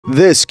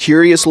This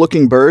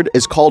curious-looking bird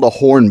is called a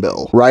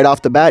hornbill. Right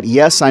off the bat,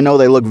 yes, I know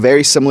they look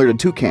very similar to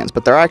toucans,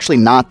 but they're actually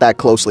not that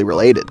closely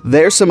related.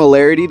 Their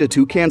similarity to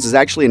toucans is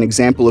actually an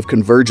example of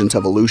convergent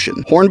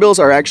evolution. Hornbills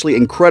are actually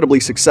incredibly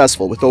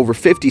successful, with over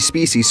 50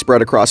 species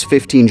spread across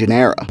 15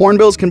 genera.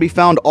 Hornbills can be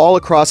found all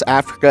across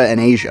Africa and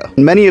Asia.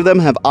 Many of them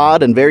have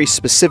odd and very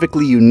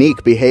specifically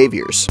unique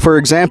behaviors. For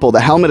example, the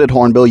helmeted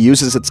hornbill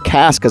uses its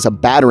casque as a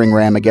battering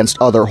ram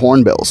against other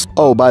hornbills.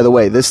 Oh, by the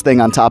way, this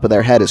thing on top of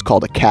their head is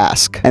called a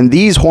casque. And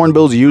these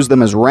hornbills use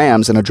them as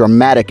rams in a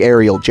dramatic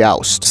aerial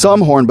joust.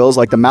 Some hornbills,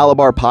 like the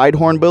Malabar pied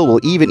hornbill, will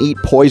even eat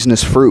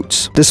poisonous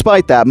fruits.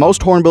 Despite that,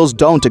 most hornbills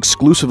don't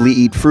exclusively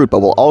eat fruit, but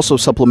will also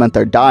supplement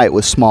their diet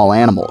with small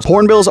animals.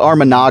 Hornbills are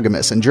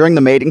monogamous, and during the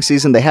mating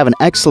season, they have an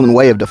excellent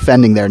way of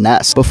defending their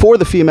nest. Before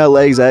the female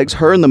lays eggs,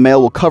 her and the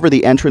male will cover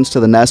the entrance to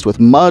the nest with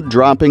mud,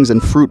 droppings,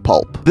 and fruit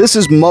pulp. This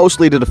is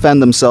mostly to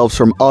defend themselves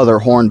from other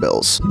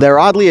hornbills. They're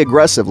oddly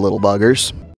aggressive little buggers.